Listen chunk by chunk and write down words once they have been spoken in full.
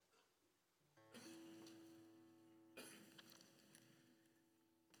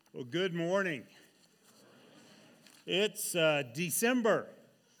Well, good morning. It's December.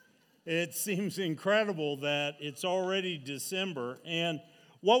 It seems incredible that it's already December. And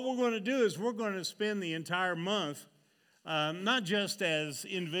what we're going to do is we're going to spend the entire month, not just as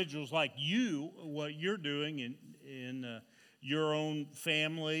individuals like you, what you're doing in your own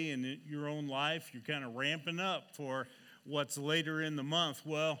family and in your own life. You're kind of ramping up for what's later in the month.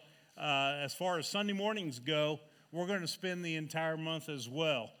 Well, as far as Sunday mornings go, we're going to spend the entire month as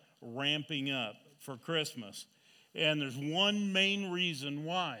well, ramping up for Christmas. And there's one main reason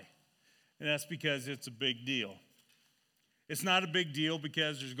why, and that's because it's a big deal. It's not a big deal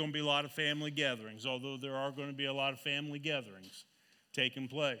because there's going to be a lot of family gatherings, although there are going to be a lot of family gatherings taking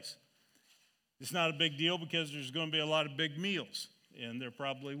place. It's not a big deal because there's going to be a lot of big meals, and there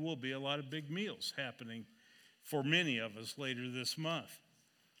probably will be a lot of big meals happening for many of us later this month.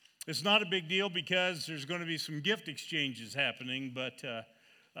 It's not a big deal because there's going to be some gift exchanges happening, but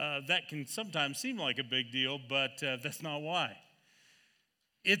that can sometimes seem like a big deal, but that's not why.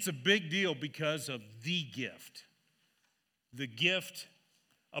 It's a big deal because of the gift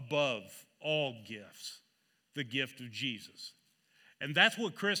above all gifts, the gift of Jesus. And that's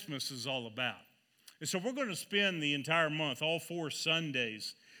what Christmas is all about. And so we're going to spend the entire month, all 4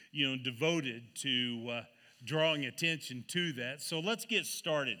 Sundays, devoted to drawing attention to that. So let's get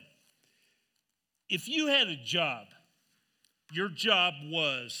started. If you had a job, your job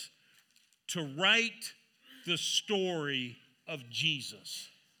was to write the story of Jesus.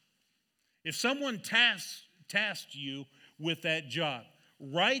 If someone tasked you with that job,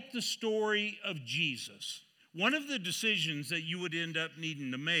 write the story of Jesus, one of the decisions that you would end up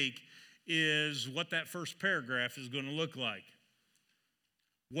needing to make is what that first paragraph is going to look like,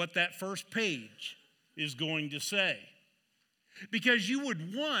 what that first page is going to say. Because you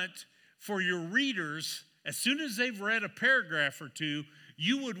would want for your readers, as soon as they've read a paragraph or two,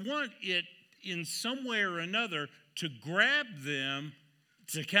 you would want it in some way or another to grab them,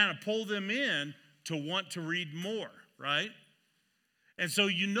 to kind of pull them in to want to read more, right? And so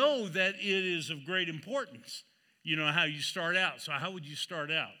you know that it is of great importance, how you start out. So how would you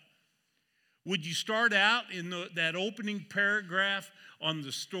start out? Would you start out in that opening paragraph on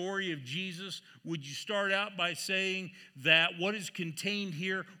the story of Jesus? Would you start out by saying that what is contained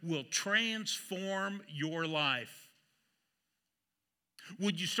here will transform your life?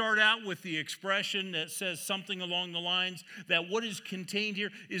 Would you start out with the expression that says something along the lines that what is contained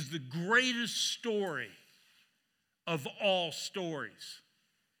here is the greatest story of all stories?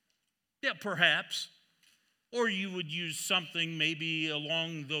 Yeah, perhaps. Or you would use something maybe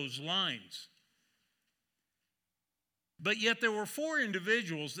along those lines. But yet there were 4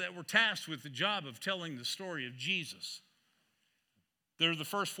 individuals that were tasked with the job of telling the story of Jesus. They're the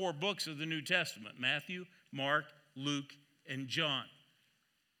first 4 books of the New Testament: Matthew, Mark, Luke, and John.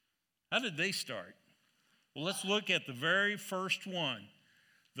 How did they start? Well, let's look at the very first one,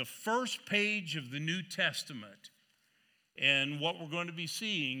 the first page of the New Testament. And what we're going to be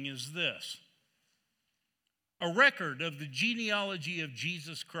seeing is this: a record of the genealogy of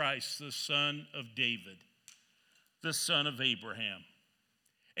Jesus Christ, the son of David, the son of Abraham.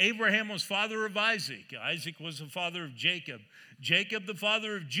 Abraham was father of Isaac. Isaac was the father of Jacob. Jacob the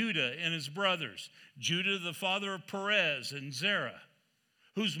father of Judah and his brothers. Judah the father of Perez and Zerah,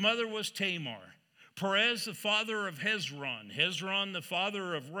 whose mother was Tamar. Perez the father of Hezron. Hezron the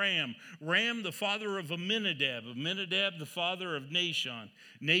father of Ram. Ram the father of Amminadab. Amminadab the father of Nahshon.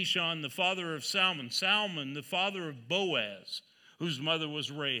 Nahshon the father of Salmon. Salmon the father of Boaz, whose mother was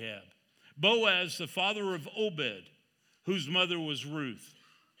Rahab. Boaz the father of Obed, whose mother was Ruth.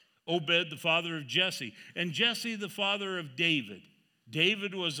 Obed the father of Jesse, and Jesse the father of David.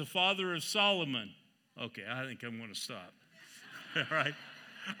 David was the father of Solomon. Okay, I think I'm going to stop. All right.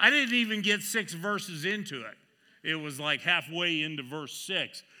 I didn't even get 6 verses into it. It was like halfway into verse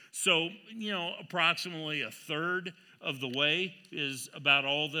 6. So, approximately a third of the way is about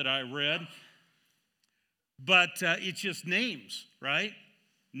all that I read. But it's just names, right?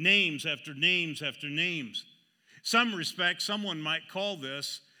 Names after names after names. Some respects, someone might call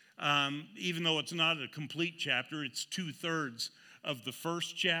this, even though it's not a complete chapter, it's 2/3 of the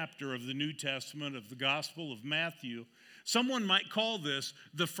first chapter of the New Testament of the Gospel of Matthew. Someone might call this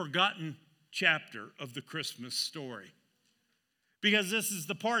the forgotten chapter of the Christmas story. Because this is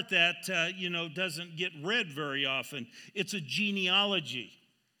the part that, doesn't get read very often. It's a genealogy.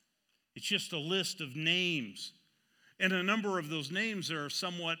 It's just a list of names. And a number of those names are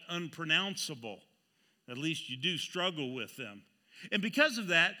somewhat unpronounceable. At least you do struggle with them. And because of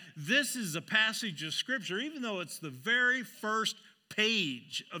that, this is a passage of Scripture, even though it's the very first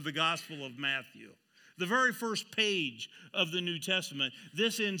page of the Gospel of Matthew. The very first page of the New Testament,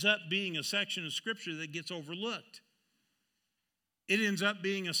 this ends up being a section of Scripture that gets overlooked. It ends up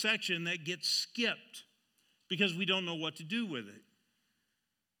being a section that gets skipped because we don't know what to do with it.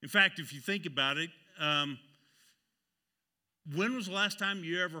 In fact, if you think about it, when was the last time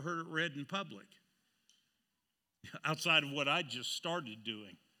you ever heard it read in public? Outside of what I just started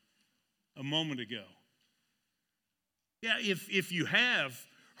doing a moment ago. Yeah, if you have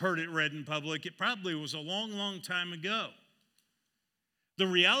heard it read in public, it probably was a long, long time ago. The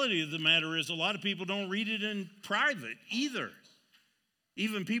reality of the matter is a lot of people don't read it in private either.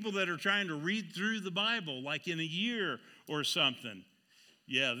 Even people that are trying to read through the Bible, like in a year or something.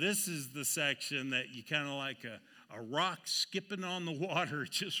 Yeah, this is the section that you kind of like a rock skipping on the water.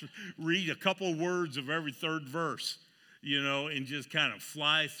 Just read a couple words of every third verse, and just kind of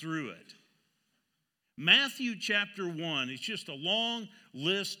fly through it. Matthew chapter 1 is just a long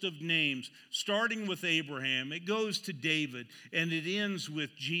list of names, starting with Abraham. It goes to David, and it ends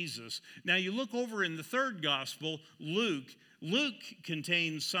with Jesus. Now you look over in the third gospel, Luke. Luke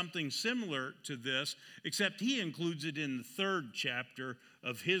contains something similar to this, except he includes it in the third chapter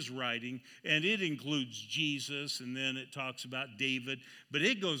of his writing, and it includes Jesus, and then it talks about David, but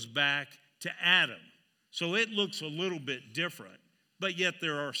it goes back to Adam. So it looks a little bit different, but yet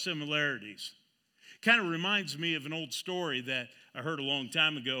there are similarities. Kind of reminds me of an old story that I heard a long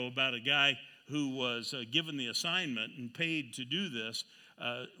time ago about a guy who was given the assignment and paid to do this,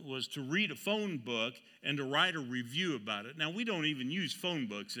 was to read a phone book and to write a review about it. Now, we don't even use phone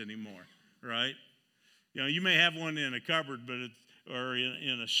books anymore, right? You may have one in a cupboard, or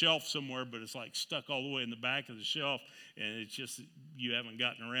in a shelf somewhere, but it's like stuck all the way in the back of the shelf, and it's just you haven't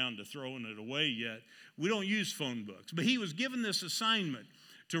gotten around to throwing it away yet. We don't use phone books. But he was given this assignment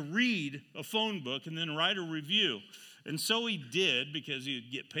to read a phone book and then write a review. And so he did, because he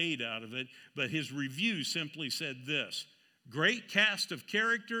would get paid out of it, but his review simply said this: great cast of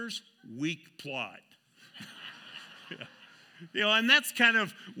characters, weak plot. And that's kind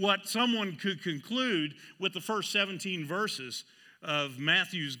of what someone could conclude with the first 17 verses of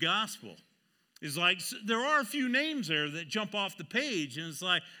Matthew's gospel. Is like, there are a few names there that jump off the page, and it's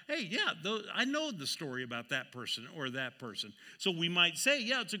like, hey, yeah, I know the story about that person or that person. So we might say,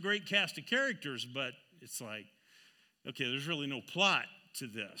 yeah, it's a great cast of characters, but it's like, okay, there's really no plot to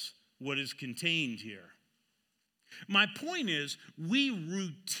this, what is contained here. My point is, we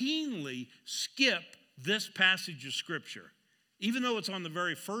routinely skip this passage of Scripture, even though it's on the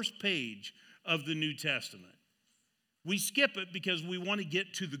very first page of the New Testament. We skip it because we want to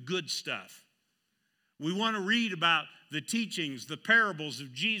get to the good stuff. We want to read about the teachings, the parables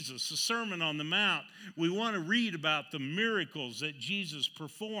of Jesus, the Sermon on the Mount. We want to read about the miracles that Jesus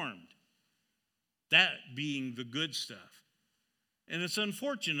performed. That being the good stuff. And it's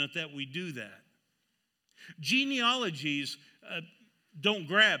unfortunate that we do that. Genealogies don't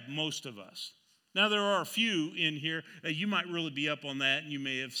grab most of us. Now, there are a few in here. You might really be up on that, and you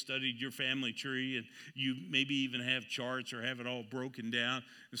may have studied your family tree, and you maybe even have charts or have it all broken down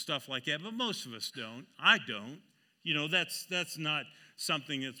and stuff like that, but most of us don't. I don't. That's not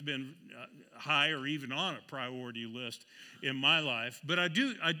something that's been high or even on a priority list in my life. But I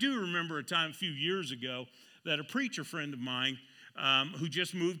do remember a time a few years ago that a preacher friend of mine who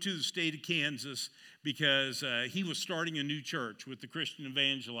just moved to the state of Kansas because he was starting a new church with the Christian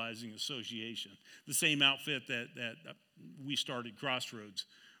Evangelizing Association, the same outfit that we started Crossroads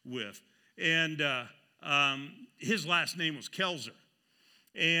with. And his last name was Kelzer.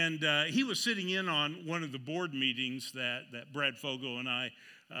 And he was sitting in on one of the board meetings that Brad Fogo and I,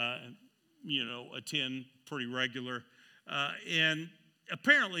 attend pretty regular. And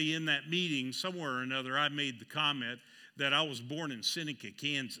apparently in that meeting, somewhere or another, I made the comment that I was born in Seneca,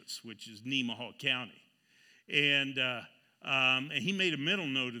 Kansas, which is Nemaha County. And he made a mental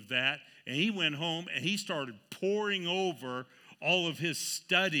note of that, and he went home and he started poring over all of his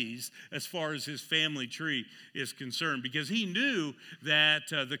studies as far as his family tree is concerned, because he knew that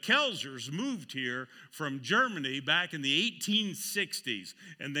the Kelzers moved here from Germany back in the 1860s,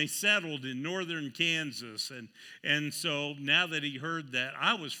 and they settled in northern Kansas. And so now that he heard that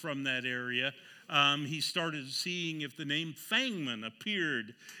I was from that area, he started seeing if the name Fangman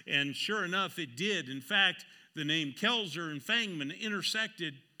appeared, and sure enough, it did. In fact, the name Kelzer and Fangman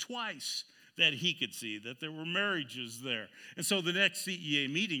intersected twice that he could see, that there were marriages there. And so the next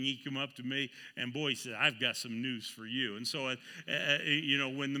CEA meeting, he came up to me, and boy, he said, I've got some news for you. And so,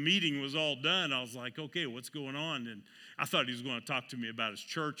 when the meeting was all done, I was like, okay, what's going on? And I thought he was going to talk to me about his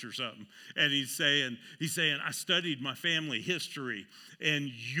church or something. And he's saying, I studied my family history,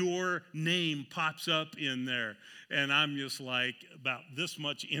 and your name pops up in there. And I'm just like about this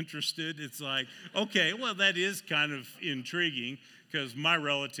much interested. It's like, okay, well, that is kind of intriguing, because my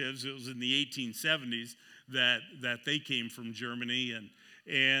relatives, it was in the 1870s that they came from Germany,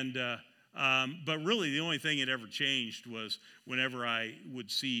 but really the only thing that ever changed was whenever I would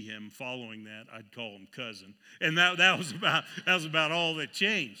see him following that, I'd call him cousin, and that was about all that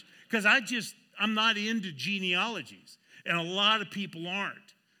changed, because I'm not into genealogies, and a lot of people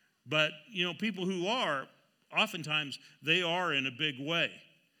aren't, but people who are, oftentimes they are in a big way.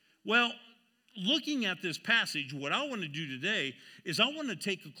 Well, looking at this passage, what I want to do today is I want to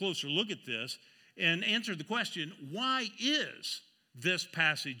take a closer look at this and answer the question, why is this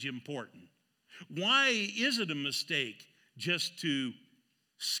passage important? Why is it a mistake just to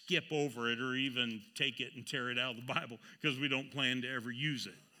skip over it or even take it and tear it out of the Bible because we don't plan to ever use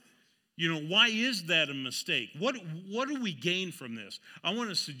it? Why is that a mistake? What do we gain from this? I want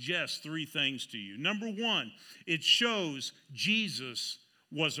to suggest three things to you. Number one, it shows Jesus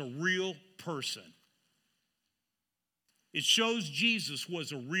was a real person. It shows Jesus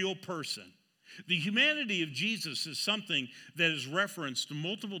was a real person. The humanity of Jesus is something that is referenced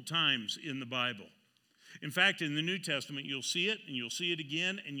multiple times in the Bible. In fact, in the New Testament, you'll see it, and you'll see it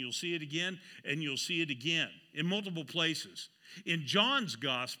again, and you'll see it again, and you'll see it again in multiple places. In John's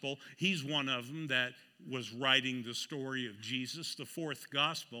gospel, he's one of them that was writing the story of Jesus, the fourth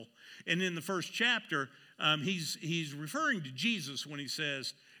gospel. And in the first chapter, he's referring to Jesus when he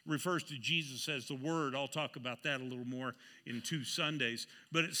refers to Jesus as the Word. I'll talk about that a little more in 2 Sundays.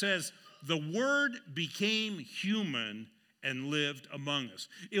 But it says, the Word became human and lived among us.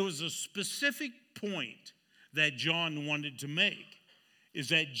 It was a specific point that John wanted to make, is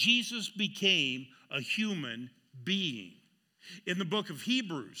that Jesus became a human being. In the book of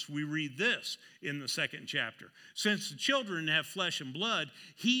Hebrews, we read this in the 2nd chapter. Since the children have flesh and blood,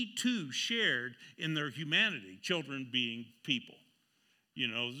 he too shared in their humanity, children being people.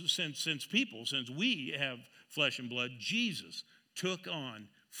 Since we have flesh and blood, Jesus took on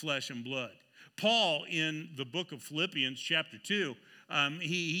flesh and blood. Paul, in the book of Philippians, chapter 2,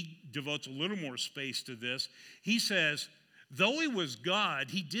 he devotes a little more space to this. He says, though he was God,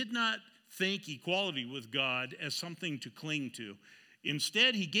 he did not think equality with God as something to cling to.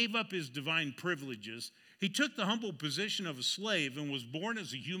 Instead, he gave up his divine privileges. He took the humble position of a slave and was born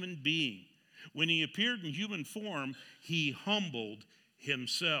as a human being. When he appeared in human form, he humbled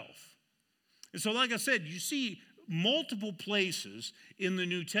himself. And so, like I said, you see multiple places in the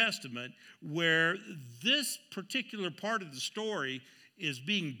New Testament where this particular part of the story is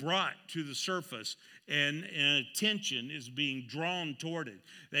being brought to the surface and attention is being drawn toward it.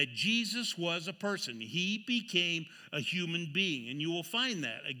 That Jesus was a person. He became a human being. And you will find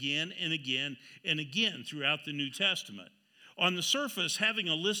that again and again and again throughout the New Testament. On the surface, having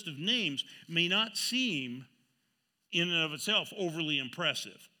a list of names may not seem in and of itself overly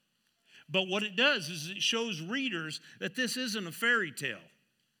impressive. But what it does is it shows readers that this isn't a fairy tale.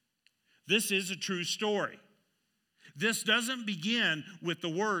 This is a true story. This doesn't begin with the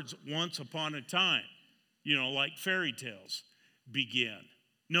words, once upon a time, like fairy tales begin.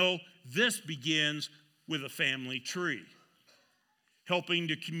 No, this begins with a family tree, helping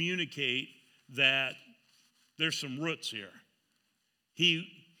to communicate that there's some roots here. He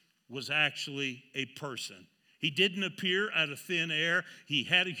was actually a person. He didn't appear out of thin air. He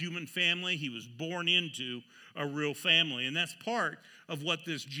had a human family. He was born into a real family. And that's part of what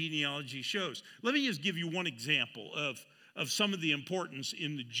this genealogy shows. Let me just give you one example of some of the importance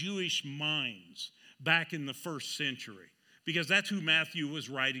in the Jewish minds back in the 1st century, because that's who Matthew was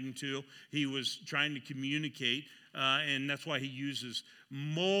writing to. He was trying to communicate, and that's why he uses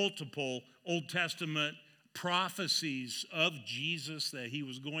multiple Old Testament prophecies of Jesus that he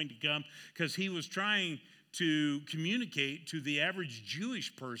was going to come, because he was trying to communicate to the average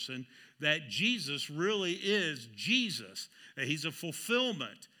Jewish person that Jesus really is Jesus, that he's a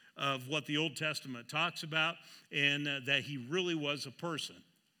fulfillment of what the Old Testament talks about, and that he really was a person.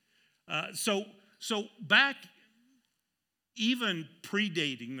 So back even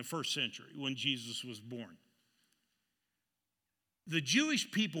predating the 1st century when Jesus was born, the Jewish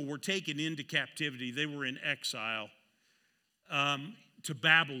people were taken into captivity. They were in exile to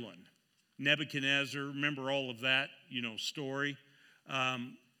Babylon. Nebuchadnezzar, remember all of that, story.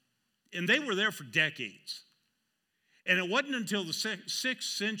 And they were there for decades. And it wasn't until the 6th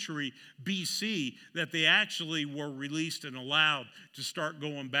century BC that they actually were released and allowed to start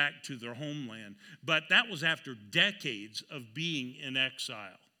going back to their homeland. But that was after decades of being in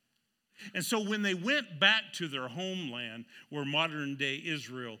exile. And so when they went back to their homeland, where modern day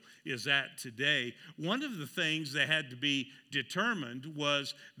Israel is at today, one of the things that had to be determined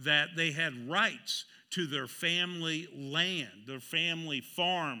was that they had rights to their family land, their family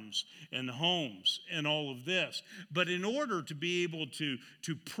farms and homes and all of this. But in order to be able to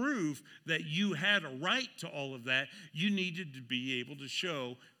prove that you had a right to all of that, you needed to be able to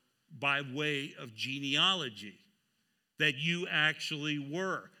show by way of genealogy that you actually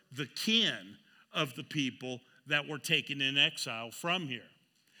were the kin of the people that were taken in exile from here.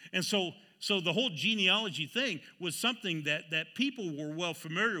 And so the whole genealogy thing was something that people were well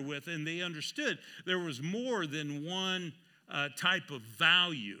familiar with, and they understood there was more than one type of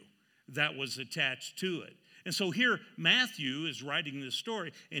value that was attached to it. And so here Matthew is writing this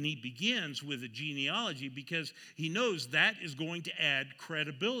story, and he begins with a genealogy because he knows that is going to add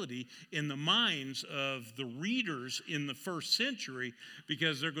credibility in the minds of the readers in the first century,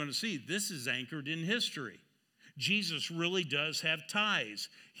 because they're going to see this is anchored in history. Jesus really does have ties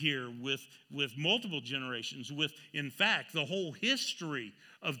here with multiple generations, with, in fact, the whole history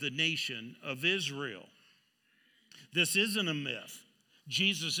of the nation of Israel. This isn't a myth.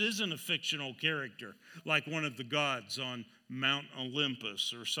 Jesus isn't a fictional character like one of the gods on Mount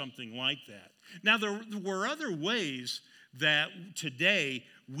Olympus or something like that. Now, there were other ways that today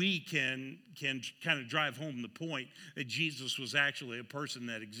we can kind of drive home the point that Jesus was actually a person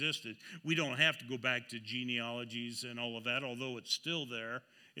that existed. We don't have to go back to genealogies and all of that, although it's still there.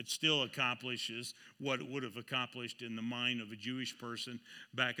 It still accomplishes what it would have accomplished in the mind of a Jewish person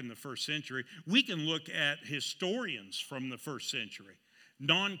back in the first century. We can look at historians from the first century,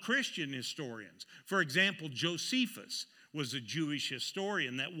 non-Christian historians. For example, Josephus was a Jewish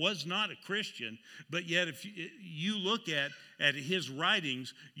historian that was not a Christian, but yet if you look at his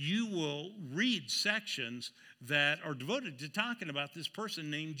writings, you will read sections that are devoted to talking about this person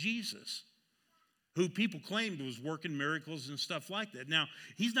named Jesus, who people claimed was working miracles and stuff like that. Now,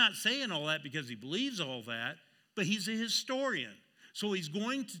 he's not saying all that because he believes all that, but he's a historian. So he's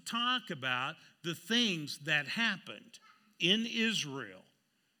going to talk about the things that happened in Israel,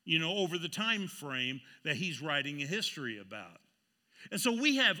 over the time frame that he's writing a history about. And so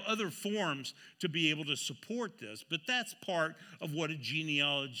we have other forms to be able to support this, but that's part of what a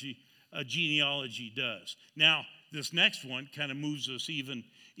genealogy does. Now, this next one kind of moves us even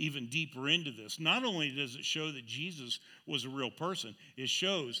deeper into this. Not only does it show that Jesus was a real person, it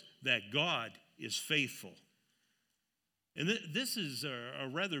shows that God is faithful. And this is a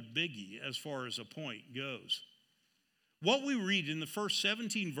rather biggie as far as a point goes. What we read in the first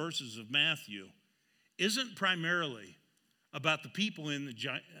 17 verses of Matthew isn't primarily about the people in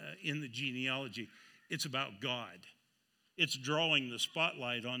the genealogy. It's about God. It's drawing the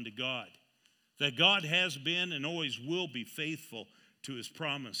spotlight onto God. That God has been and always will be faithful to his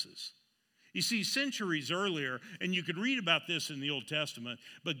promises. You see, centuries earlier, and you could read about this in the Old Testament,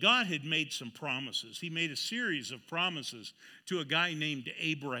 but God had made some promises. He made a series of promises to a guy named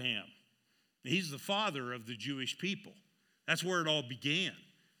Abraham. He's the father of the Jewish people. That's where it all began.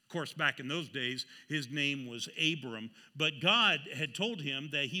 Of course, back in those days, his name was Abram, but God had told him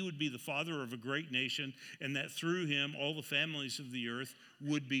that he would be the father of a great nation and that through him all the families of the earth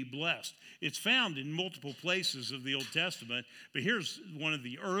would be blessed. It's found in multiple places of the Old Testament, but here's one of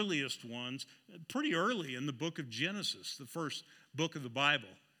the earliest ones, pretty early in the book of Genesis, the first book of the Bible.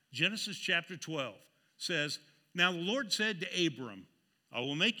 Genesis chapter 12 says, "Now the Lord said to Abram, I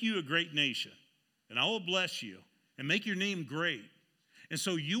will make you a great nation, and I will bless you and make your name great. And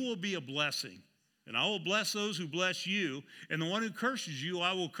so you will be a blessing. And I will bless those who bless you, and the one who curses you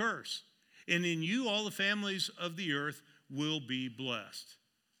I will curse. And in you all the families of the earth will be blessed."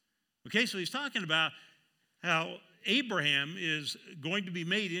 Okay, so he's talking about how Abraham is going to be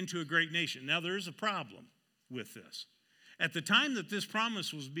made into a great nation. Now, there is a problem with this. At the time that this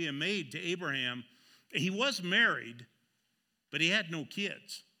promise was being made to Abraham, he was married, but he had no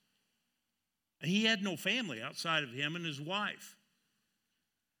kids. He had no family outside of him and his wife.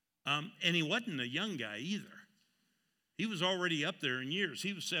 And he wasn't a young guy either. He was already up there in years.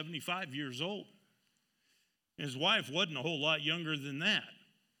 He was 75 years old. And his wife wasn't a whole lot younger than that.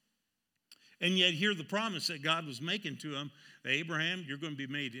 And yet hear the promise that God was making to him, that Abraham, you're going to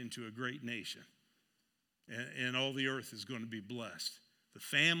be made into a great nation. And all the earth is going to be blessed. The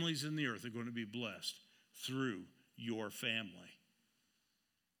families in the earth are going to be blessed through your family.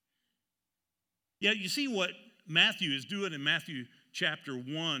 Yeah, you see what Matthew is doing in Matthew chapter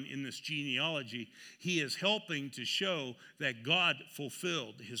 1 in this genealogy, he is helping to show that God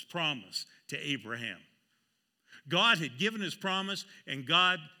fulfilled his promise to Abraham. God had given his promise, and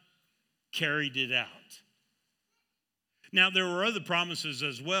God carried it out. Now, there were other promises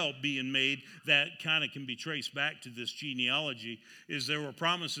as well being made that kind of can be traced back to this genealogy. There were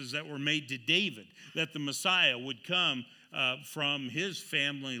promises that were made to David, that the Messiah would come from his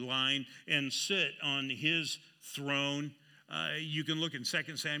family line and sit on his throne. You can look in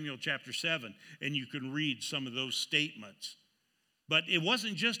 2 Samuel chapter 7, and you can read some of those statements. But it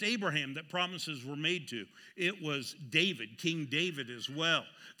wasn't just Abraham that promises were made to. It was David, King David as well.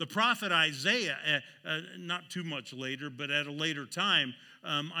 The prophet Isaiah, not too much later, but at a later time,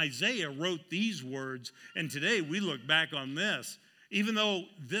 Isaiah wrote these words. And today we look back on this, even though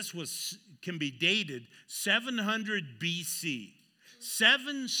this can be dated 700 BC,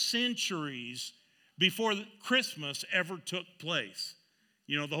 7 centuries before Christmas ever took place.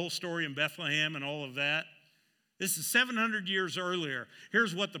 You know, the whole story in Bethlehem and all of that. This is 700 years earlier.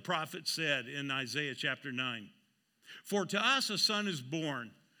 Here's what the prophet said in Isaiah chapter 9. For to us a son is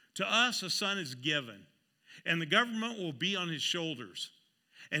born, to us a son is given, and the government will be on his shoulders.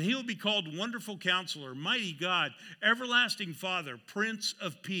 And he will be called Wonderful Counselor, Mighty God, Everlasting Father, Prince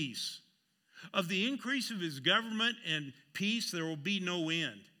of Peace. Of the increase of his government and peace there will be no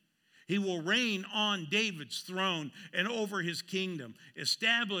end. He will reign on David's throne and over his kingdom,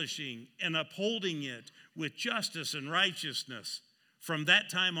 establishing and upholding it with justice and righteousness from that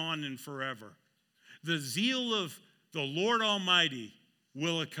time on and forever. The zeal of the Lord Almighty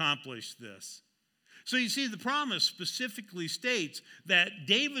will accomplish this. So you see, the promise specifically states that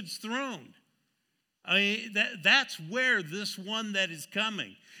David's throne, that's where this one that is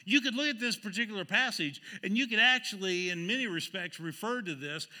coming. You could look at this particular passage, and you could actually, in many respects, refer to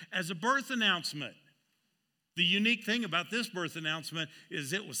this as a birth announcement. The unique thing about this birth announcement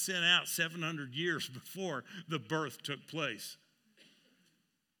is it was sent out 700 years before the birth took place.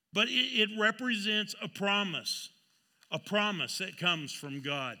 But it represents a promise that comes from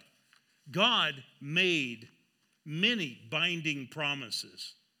God. God made many binding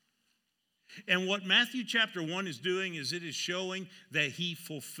promises. And what Matthew chapter 1 is doing is it is showing that he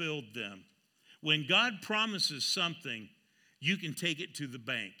fulfilled them. When God promises something, you can take it to the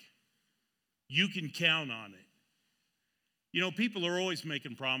bank. You can count on it. You know, people are always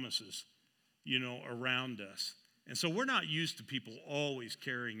making promises, around us. And so we're not used to people always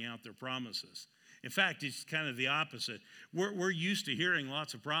carrying out their promises. In fact, it's kind of the opposite. We're used to hearing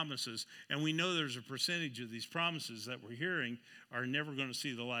lots of promises, and we know there's a percentage of these promises that we're hearing are never going to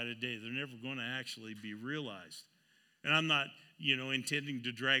see the light of day. They're never going to actually be realized. And I'm not, intending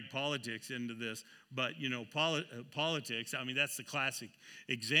to drag politics into this, but, politics, that's the classic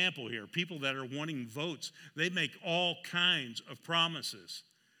example here. People that are wanting votes, they make all kinds of promises.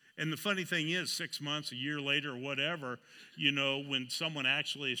 And the funny thing is, 6 months, a year later, or whatever, when someone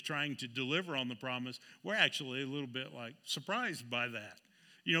actually is trying to deliver on the promise, we're actually a little bit surprised by that.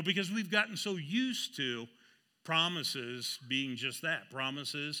 Because we've gotten so used to promises being just that,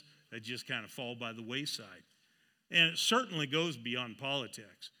 promises that just kind of fall by the wayside. And it certainly goes beyond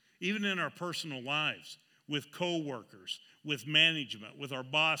politics, even in our personal lives, with coworkers, with management, with our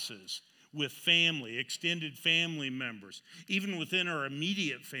bosses, with family, extended family members, even within our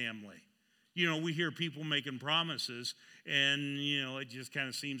immediate family. We hear people making promises, and, it just kind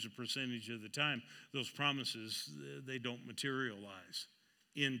of seems a percentage of the time those promises, they don't materialize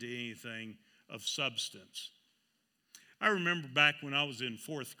into anything of substance. I remember back when I was in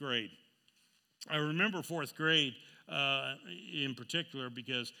 4th grade. I remember 4th grade in particular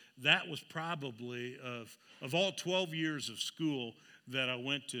because that was probably, of all 12 years of school that I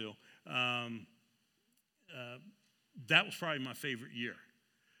went to, that was probably my favorite year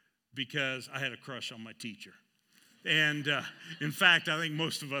because I had a crush on my teacher. And in fact, I think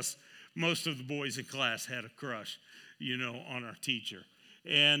most of the boys in class had a crush, on our teacher.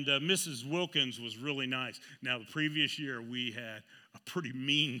 And Mrs. Wilkins was really nice. Now, the previous year, we had a pretty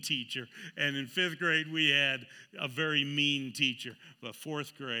mean teacher. And in 5th grade, we had a very mean teacher. But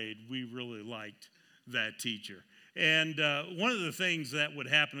 4th grade, we really liked that teacher. And one of the things that would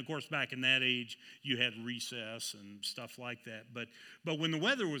happen, of course, back in that age, you had recess and stuff like that. But when the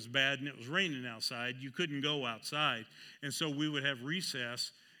weather was bad and it was raining outside, you couldn't go outside. And so we would have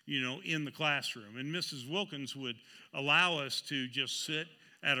recess, in the classroom. And Mrs. Wilkins would allow us to just sit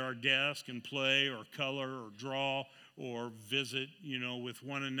at our desk and play or color or draw or visit, with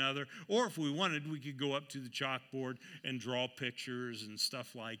one another. Or if we wanted, we could go up to the chalkboard and draw pictures and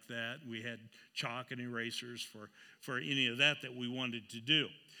stuff like that. We had chalk and erasers for any of that we wanted to do.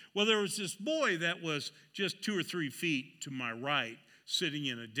 Well, there was this boy that was just 2 or 3 feet to my right, sitting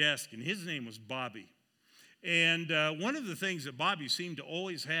in a desk, and his name was Bobby. And one of the things that Bobby seemed to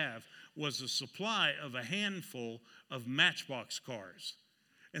always have was a supply of a handful of Matchbox cars.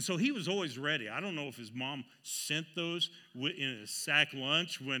 And so he was always ready. I don't know if his mom sent those in his sack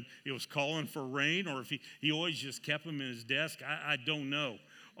lunch when it was calling for rain, or if he always just kept them in his desk. I don't know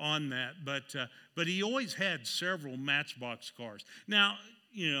on that. But he always had several Matchbox cars. Now,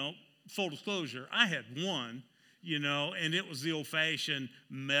 full disclosure, I had one, and it was the old-fashioned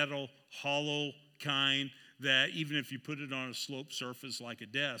metal, hollow kind that even if you put it on a sloped surface like a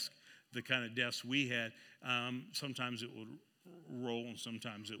desk, the kind of desk we had, sometimes it would roll and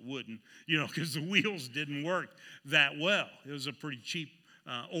sometimes it wouldn't, because the wheels didn't work that well. It was a pretty cheap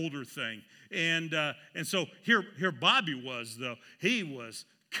older thing. And so here Bobby was, though. He was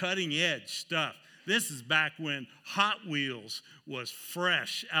cutting edge stuff. This is back when Hot Wheels was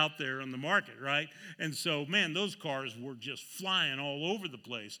fresh out there on the market, right? And so, man, those cars were just flying all over the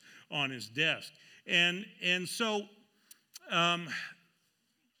place on his desk. And so I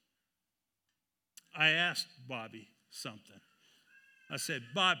asked Bobby something. I said,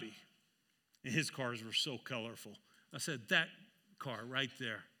 Bobby, and his cars were so colorful. I said, that car right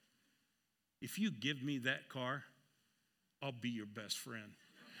there, if you give me that car, I'll be your best friend.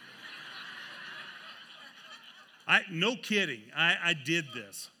 No kidding, I did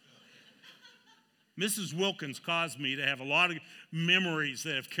this. Mrs. Wilkins caused me to have a lot of memories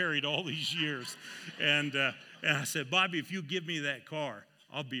that have carried all these years. And I said, Bobby, if you give me that car,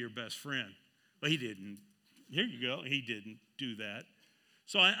 I'll be your best friend. Well, he didn't. Here you go. He didn't do that.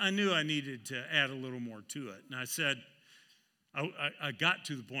 So I knew I needed to add a little more to it. And I said, I got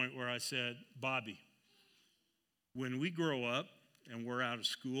to the point where I said, Bobby, when we grow up and we're out of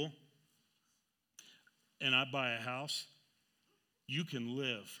school and I buy a house, you can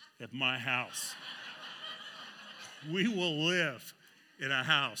live at my house. We will live in a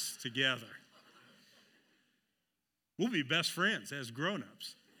house together. We'll be best friends as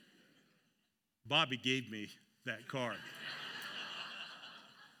grown-ups. Bobby gave me that card.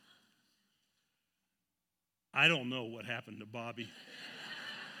 I don't know what happened to Bobby.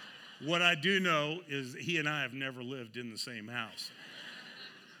 What I do know is he and I have never lived in the same house.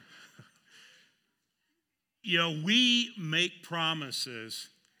 We make promises,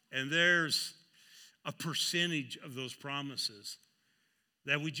 and there's a percentage of those promises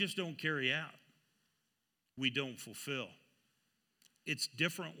that we just don't carry out. We don't fulfill. It's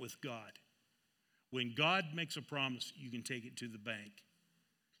different with God. When God makes a promise, you can take it to the bank.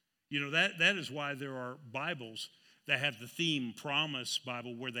 That is why there are Bibles that have the theme Promise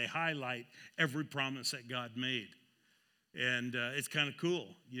Bible, where they highlight every promise that God made. And it's kind of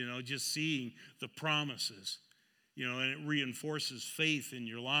cool, just seeing the promises, and it reinforces faith in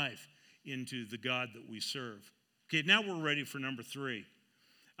your life into the God that we serve. Okay, now we're ready for number 3.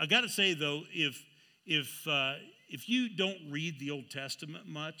 I got to say, though, if you don't read the Old Testament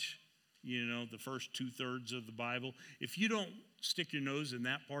much, the first 2/3 of the Bible, if you don't stick your nose in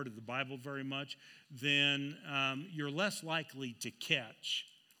that part of the Bible very much, then you're less likely to catch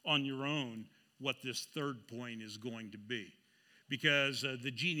on your own what this third point is going to be. Because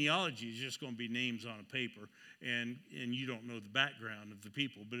the genealogy is just going to be names on a paper, and you don't know the background of the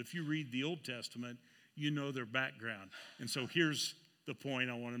people. But if you read the Old Testament, you know their background. And so here's the point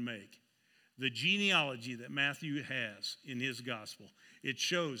I want to make. The genealogy that Matthew has in his gospel, it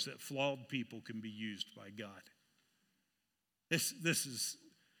shows that flawed people can be used by God. This is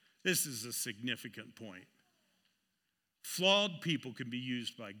a significant point. Flawed people can be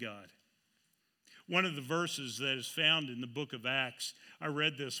used by God. One of the verses that is found in the book of Acts, I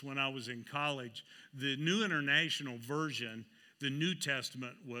read this when I was in college. The New International Version, the New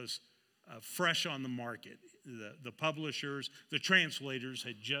Testament, was fresh on the market. The publishers, the translators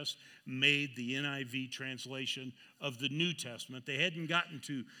had just made the NIV translation of the New Testament. They hadn't gotten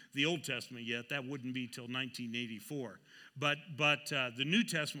to the Old Testament yet. That wouldn't be till 1984. But the New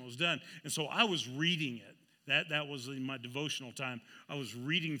Testament was done. And so I was reading it. That was in my devotional time. I was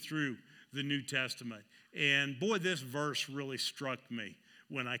reading through the New Testament. And boy, this verse really struck me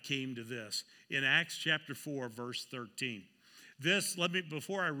when I came to this. In Acts chapter 4, verse 13.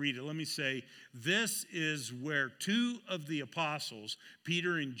 Before I read it, let me say, this is where 2 of the apostles,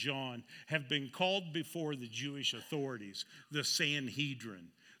 Peter and John, have been called before the Jewish authorities, the Sanhedrin.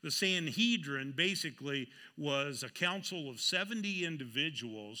 The Sanhedrin basically was a council of 70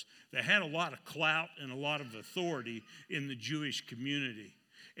 individuals that had a lot of clout and a lot of authority in the Jewish community.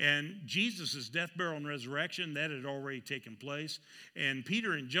 And Jesus' death, burial, and resurrection, that had already taken place. And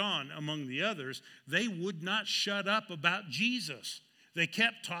Peter and John, among the others, they would not shut up about Jesus. They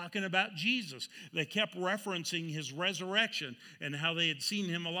kept talking about Jesus. They kept referencing his resurrection and how they had seen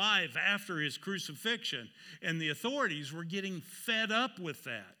him alive after his crucifixion. And the authorities were getting fed up with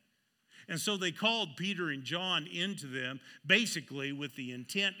that. And so they called Peter and John into them, basically with the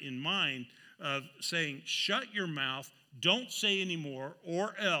intent in mind of saying, shut your mouth, don't say anymore,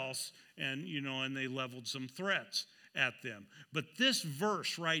 or else, and they leveled some threats at them. But this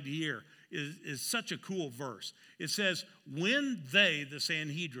verse right here is such a cool verse. It says, when they, the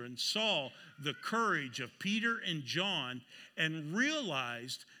Sanhedrin, saw the courage of Peter and John and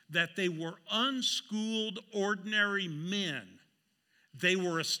realized that they were unschooled, ordinary men, they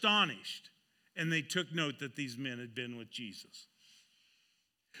were astonished, and they took note that these men had been with Jesus.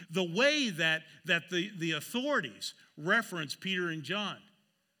 The way that the authorities referenced Peter and John,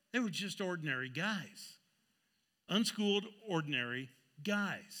 they were just ordinary guys. Unschooled, ordinary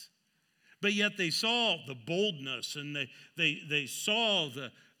guys. But yet they saw the boldness and they saw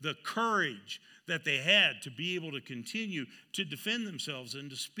the courage that they had to be able to continue to defend themselves and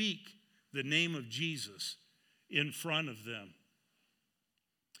to speak the name of Jesus in front of them.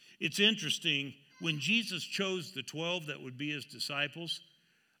 It's interesting, when Jesus chose the 12 that would be his disciples,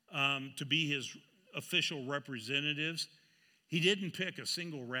 to be his official representatives, he didn't pick a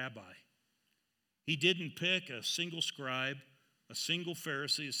single rabbi. He didn't pick a single scribe, a single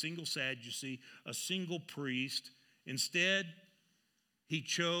Pharisee, a single Sadducee, a single priest. Instead, he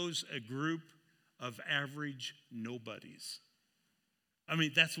chose a group of average nobodies. I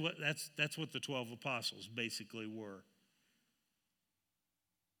mean, that's what the 12 apostles basically were.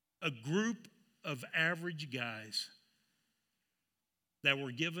 A group of average guys that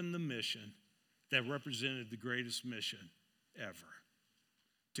were given the mission that represented the greatest mission ever,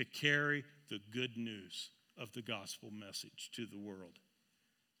 to carry the good news of the gospel message to the world.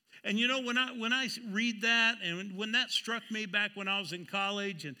 And when I read that, and when that struck me back when I was in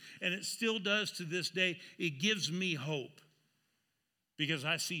college, and it still does to this day, it gives me hope, because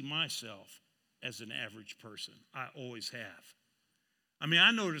I see myself as an average person. I always have. I mean,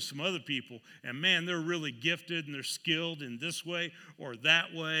 I notice some other people, and man, they're really gifted and they're skilled in this way or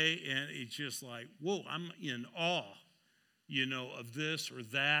that way, and it's just like, whoa, I'm in awe, of this or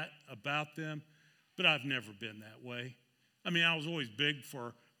that about them. But I've never been that way. I mean, I was always big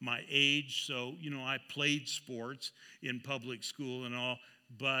for my age, so, I played sports in public school and all,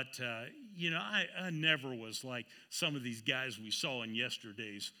 but, I never was like some of these guys we saw in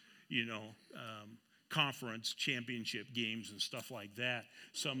yesterday's, conference championship games and stuff like that,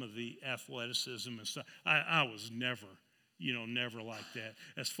 some of the athleticism and stuff. I was never like that.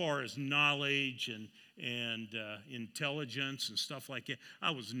 As far as knowledge and intelligence and stuff like that,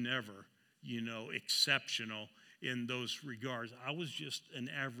 I was never, exceptional in those regards. I was just an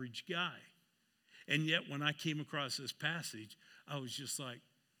average guy. And yet when I came across this passage, I was just like,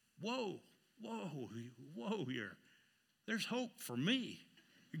 whoa here. There's hope for me.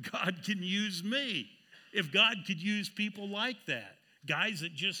 God can use me. If God could use people like that,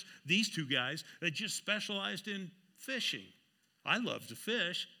 these two guys that just specialized in fishing. I love to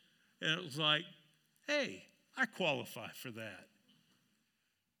fish. And it was like, hey, I qualify for that.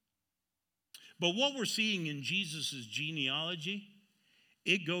 But what we're seeing in Jesus' genealogy,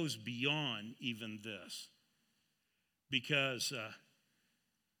 it goes beyond even this. Because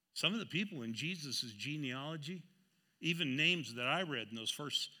some of the people in Jesus' genealogy, even names that I read in those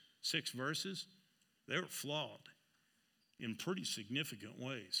first 6 verses, they were flawed in pretty significant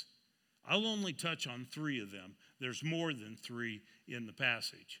ways. I'll only touch on 3 of them. There's more than 3 in the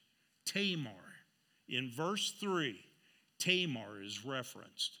passage. Tamar. In verse 3, Tamar is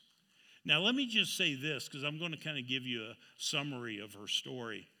referenced. Now, let me just say this, because I'm going to kind of give you a summary of her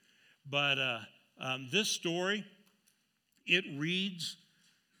story. But this story, it reads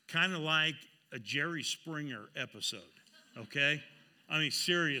kind of like a Jerry Springer episode, okay? I mean,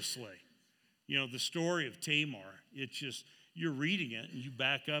 seriously. The story of Tamar, it's just, you're reading it, and you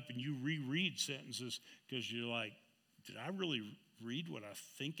back up and you reread sentences because you're like, did I really read what I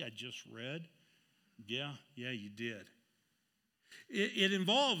think I just read? Yeah, you did. It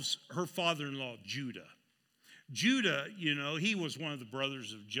involves her father-in-law, Judah. Judah, he was one of the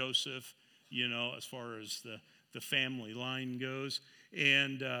brothers of Joseph, as far as the family line goes.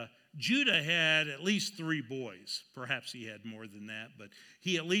 And Judah had at least 3 boys. Perhaps he had more than that, but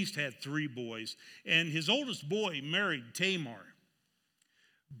he at least had 3 boys. And his oldest boy married Tamar.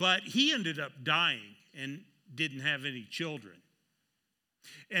 But he ended up dying and didn't have any children.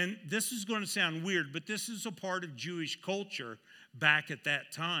 And this is going to sound weird, but this is a part of Jewish culture back at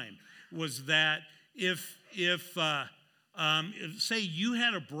that time, was that if say you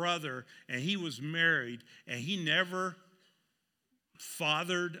had a brother and he was married and he never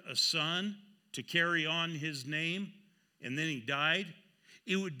fathered a son to carry on his name and then he died,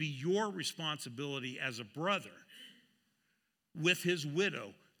 it would be your responsibility as a brother with his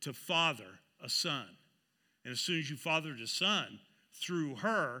widow to father a son. And as soon as you fathered a son through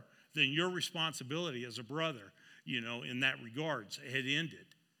her, then your responsibility as a brother, in that regards, had ended.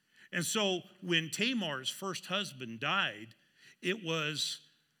 And so when Tamar's first husband died, it was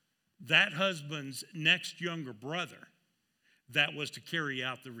that husband's next younger brother that was to carry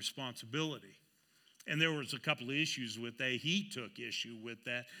out the responsibility. And there was a couple of issues with that. He took issue with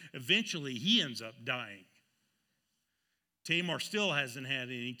that. Eventually, he ends up dying. Tamar still hasn't had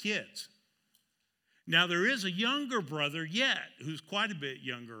any kids. Now, there is a younger brother yet, who's quite a bit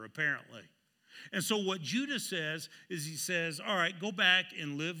younger, apparently. And so what Judah says is he says, all right, go back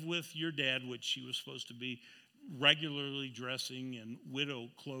and live with your dad, which she was supposed to be regularly dressing in widow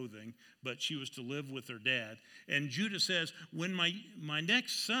clothing, but she was to live with her dad. And Judah says, when my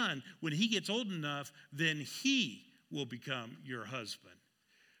next son, when he gets old enough, then he will become your husband.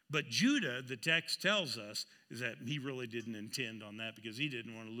 But Judah, the text tells us, is that he really didn't intend on that because he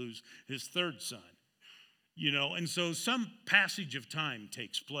didn't want to lose his third son. And so some passage of time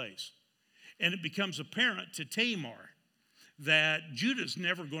takes place. And it becomes apparent to Tamar that Judah's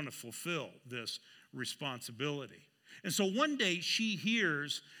never going to fulfill this responsibility. And so one day she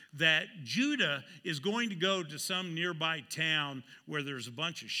hears that Judah is going to go to some nearby town where there's a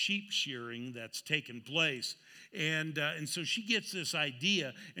bunch of sheep shearing that's taken place. And so she gets this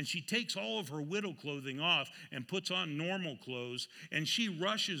idea, and she takes all of her widow clothing off and puts on normal clothes, and she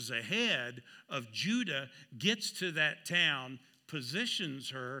rushes ahead of Judah, gets to that town,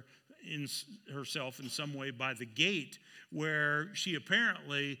 positions herself in some way by the gate where she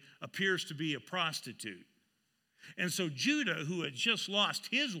apparently appears to be a prostitute. And so Judah, who had just lost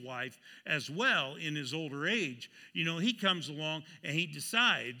his wife as well in his older age, he comes along and he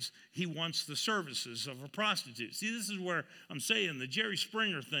decides he wants the services of a prostitute. See, this is where I'm saying the Jerry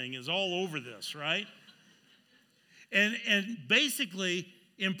Springer thing is all over this, right? And basically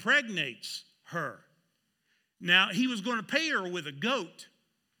impregnates her. Now, he was going to pay her with a goat.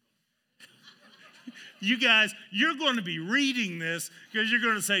 You guys, you're going to be reading this because you're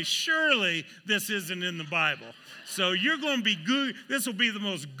going to say, surely this isn't in the Bible. So you're going to be, this will be the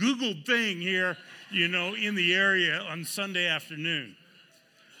most Googled thing here, in the area on Sunday afternoon.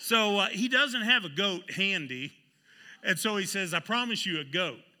 So he doesn't have a goat handy. And so he says, I promise you a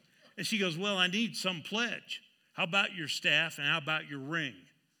goat. And she goes, well, I need some pledge. How about your staff and how about your ring?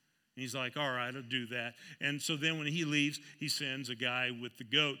 And he's like, all right, I'll do that. And so then when he leaves, he sends a guy with the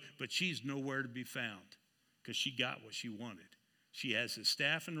goat, but she's nowhere to be found because she got what she wanted. She has his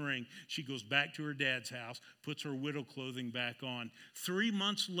staff and ring. She goes back to her dad's house, puts her widow clothing back on. 3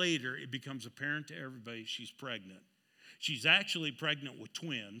 months later, it becomes apparent to everybody she's pregnant. She's actually pregnant with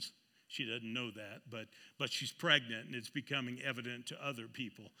twins. She doesn't know that, but she's pregnant, and it's becoming evident to other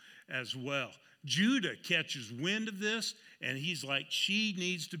people as well. Judah catches wind of this, and he's like, she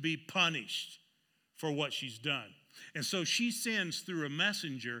needs to be punished for what she's done. And so she sends through a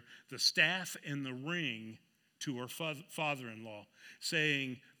messenger the staff and the ring to her father-in-law,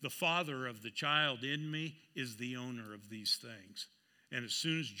 saying, the father of the child in me is the owner of these things. And as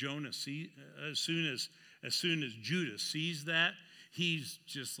soon as Judah sees that, he's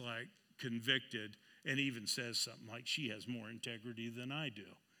just like convicted, and even says something like, she has more integrity than I do.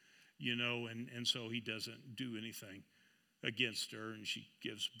 And so he doesn't do anything against her, and she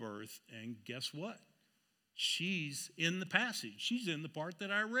gives birth. And guess what? She's in the passage. She's in the part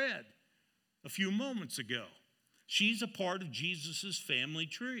that I read a few moments ago. She's a part of Jesus' family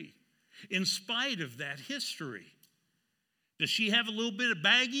tree, in spite of that history. Does she have a little bit of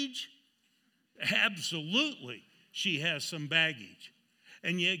baggage? Absolutely, she has some baggage.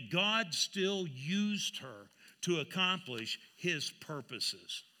 And yet God still used her to accomplish his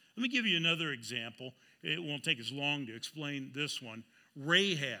purposes. Let me give you another example. It won't take as long to explain this one.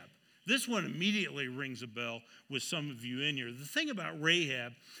 Rahab. This one immediately rings a bell with some of you in here. The thing about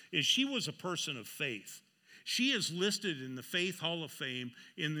Rahab is she was a person of faith. She is listed in the Faith Hall of Fame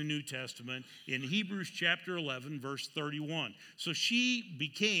in the New Testament in Hebrews chapter 11, verse 31. So she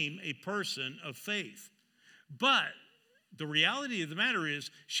became a person of faith. But the reality of the matter is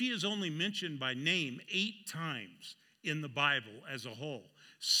she is only mentioned by name 8 times in the Bible as a whole.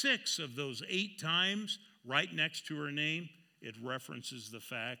 6 of those 8 times, right next to her name, it references the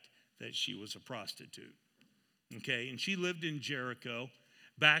fact that she was a prostitute. Okay, and she lived in Jericho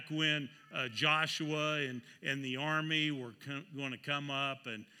back when Joshua and the army were going to come up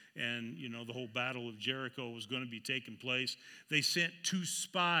and the whole battle of Jericho was going to be taking place. They sent 2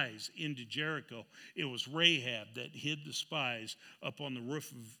 spies into Jericho. It was Rahab that hid the spies up on the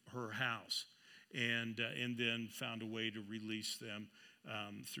roof of her house and then found a way to release them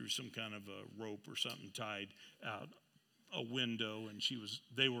through some kind of a rope or something tied out a window, and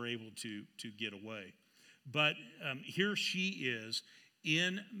they were able to get away. But here she is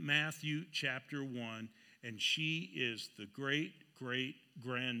in Matthew chapter 1, and she is the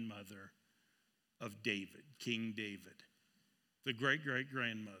great-great-grandmother of David, King David. The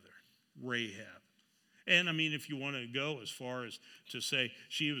great-great-grandmother, Rahab. And I mean, if you want to go as far as to say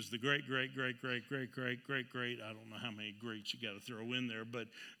she was the great-great-great-great-great-great-great, I don't know how many greats you got to throw in there, but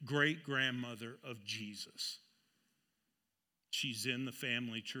great-grandmother of Jesus. She's in the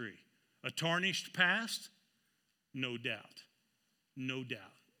family tree. A tarnished past? No doubt. No doubt.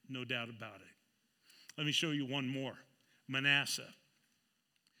 No doubt about it. Let me show you one more. Manasseh.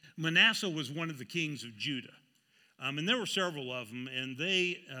 Manasseh was one of the kings of Judah. And there were several of them, and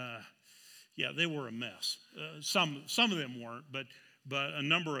they were a mess. Some of them weren't, but a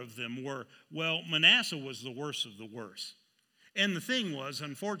number of them were. Well, Manasseh was the worst of the worst. And the thing was,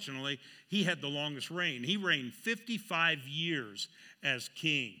 unfortunately, he had the longest reign. He reigned 55 years as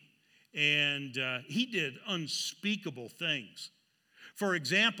king. And he did unspeakable things. For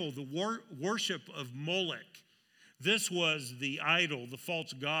example, the worship of Molech. This was the idol, the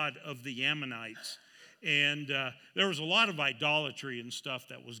false god of the Ammonites. And there was a lot of idolatry and stuff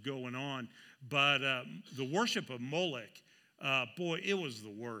that was going on. But the worship of Molech, boy, it was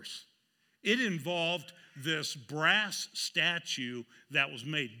the worst. It involved this brass statue that was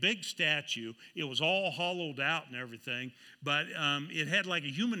made, big statue. It was all hollowed out and everything, but it had like a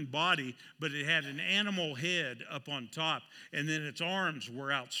human body, but it had an animal head up on top, and then its arms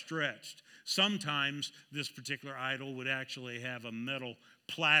were outstretched. Sometimes this particular idol would actually have a metal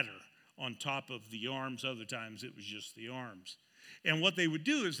platter on top of the arms. Other times it was just the arms. And what they would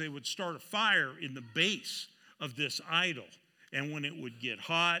do is they would start a fire in the base of this idol. And when it would get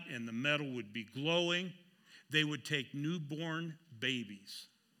hot and the metal would be glowing, they would take newborn babies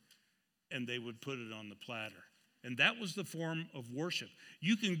and they would put it on the platter. And that was the form of worship.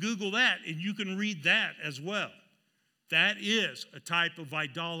 You can Google that and you can read that as well. That is a type of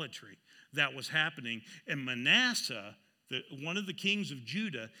idolatry that was happening. And Manasseh, one of the kings of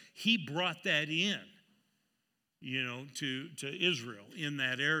Judah, he brought that in, to Israel in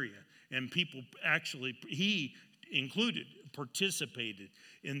that area. And people actually, he included, participated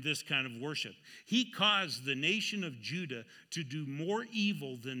in this kind of worship. He caused the nation of Judah to do more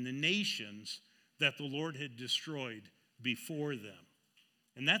evil than the nations that the Lord had destroyed before them.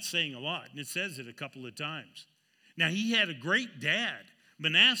 And that's saying a lot, and it says it a couple of times. Now, he had a great dad.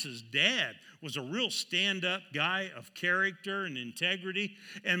 Manasseh's dad was a real stand-up guy of character and integrity,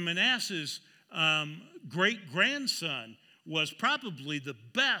 and Manasseh's great-grandson was probably the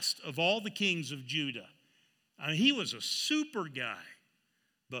best of all the kings of Judah. I mean, he was a super guy,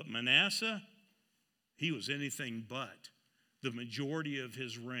 but Manasseh, he was anything but the majority of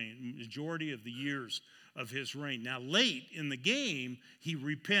his reign, majority of the years of his reign. Now, late in the game, he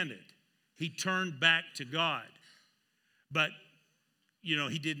repented. He turned back to God. But,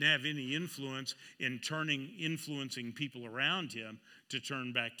 he didn't have any influence in influencing people around him to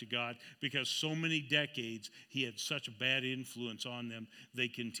turn back to God because so many decades he had such a bad influence on them, they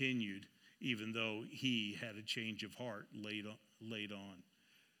continued. Even though he had a change of heart late on.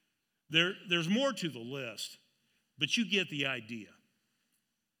 There's more to the list, but you get the idea.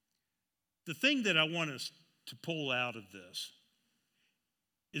 The thing that I want us to pull out of this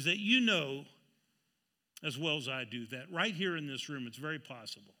is that as well as I do, that right here in this room, it's very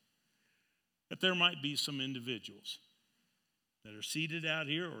possible that there might be some individuals that are seated out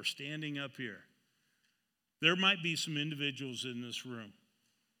here or standing up here. There might be some individuals in this room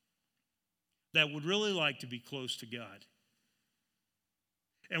that would really like to be close to God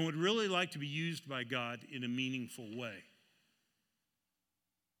and would really like to be used by God in a meaningful way.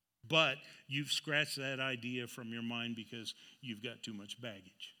 But you've scratched that idea from your mind because you've got too much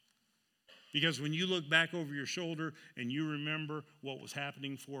baggage. Because when you look back over your shoulder and you remember what was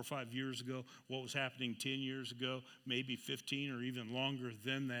happening 4 or 5 years ago, what was happening 10 years ago, maybe 15 or even longer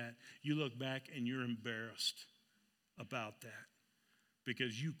than that, you look back and you're embarrassed about that.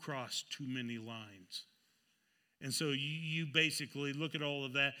 Because you crossed too many lines. And so you basically look at all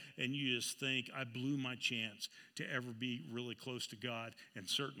of that and you just think, I blew my chance to ever be really close to God and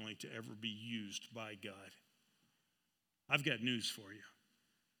certainly to ever be used by God. I've got news for you.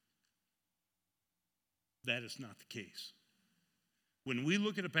 That is not the case. When we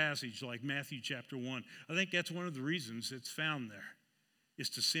look at a passage like Matthew chapter 1, I think that's one of the reasons it's found there, is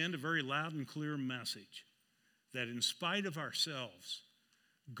to send a very loud and clear message that in spite of ourselves,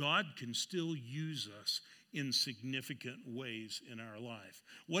 God can still use us in significant ways in our life.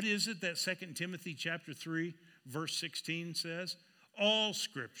 What is it that 2 Timothy chapter 3, verse 16 says? All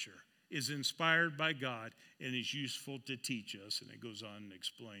Scripture is inspired by God and is useful to teach us. And it goes on and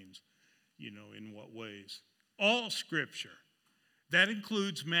explains, in what ways. All Scripture. That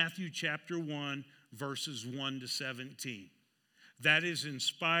includes Matthew chapter 1, verses 1 to 17. That is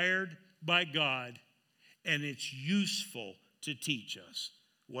inspired by God, and it's useful to teach us.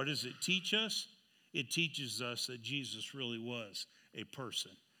 What does it teach us? It teaches us that Jesus really was a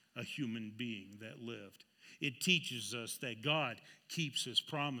person, a human being that lived. It teaches us that God keeps his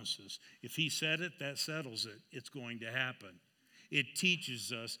promises. If he said it, that settles it. It's going to happen. It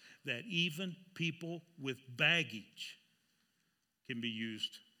teaches us that even people with baggage can be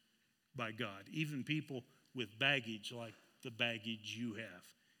used by God. Even people with baggage like the baggage you have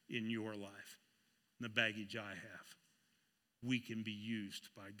in your life, the baggage I have, we can be used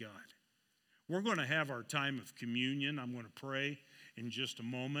by God. We're going to have our time of communion. I'm going to pray in just a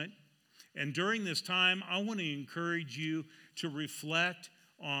moment. And during this time, I want to encourage you to reflect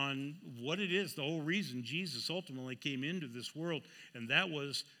on what it is, the whole reason Jesus ultimately came into this world, and that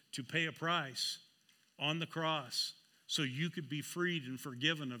was to pay a price on the cross so you could be freed and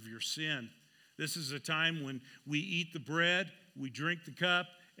forgiven of your sin. This is a time when we eat the bread, we drink the cup,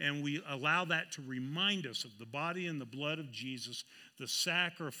 and we allow that to remind us of the body and the blood of Jesus, the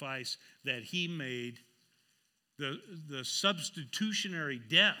sacrifice that he made, the substitutionary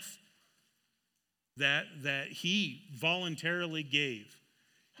death that he voluntarily gave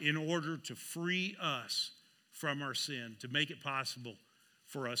in order to free us from our sin, to make it possible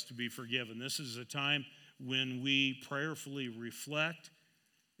for us to be forgiven. This is a time when we prayerfully reflect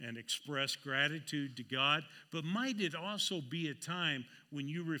and express gratitude to God, but might it also be a time when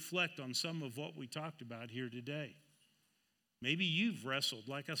you reflect on some of what we talked about here today? Maybe you've wrestled,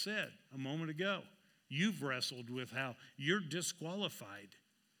 like I said a moment ago, you've wrestled with how you're disqualified,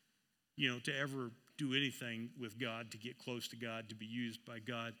 to ever do anything with God, to get close to God, to be used by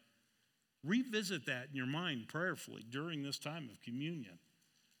God. Revisit that in your mind prayerfully during this time of communion,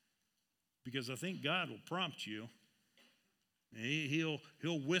 because I think God will prompt you. He'll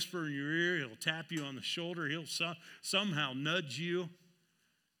whisper in your ear. He'll tap you on the shoulder. He'll somehow nudge you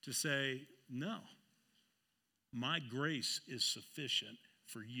to say, no, my grace is sufficient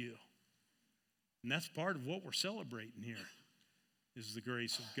for you. And that's part of what we're celebrating here, is the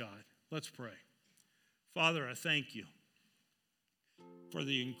grace of God. Let's pray. Father, I thank you for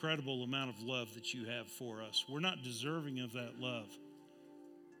the incredible amount of love that you have for us. We're not deserving of that love.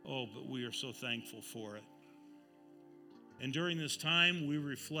 Oh, but we are so thankful for it. And during this time, we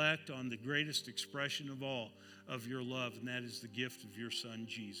reflect on the greatest expression of all of your love, and that is the gift of your Son,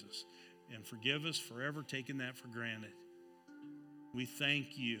 Jesus. And forgive us for ever taking that for granted. We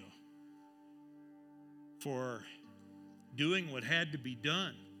thank you for doing what had to be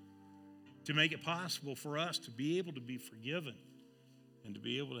done to make it possible for us to be able to be forgiven and to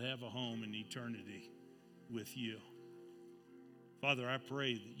be able to have a home in eternity with you. Father, I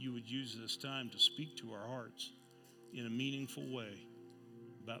pray that you would use this time to speak to our hearts in a meaningful way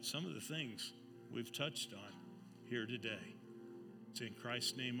about some of the things we've touched on here today. It's in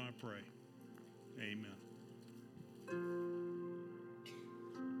Christ's name I pray. Amen.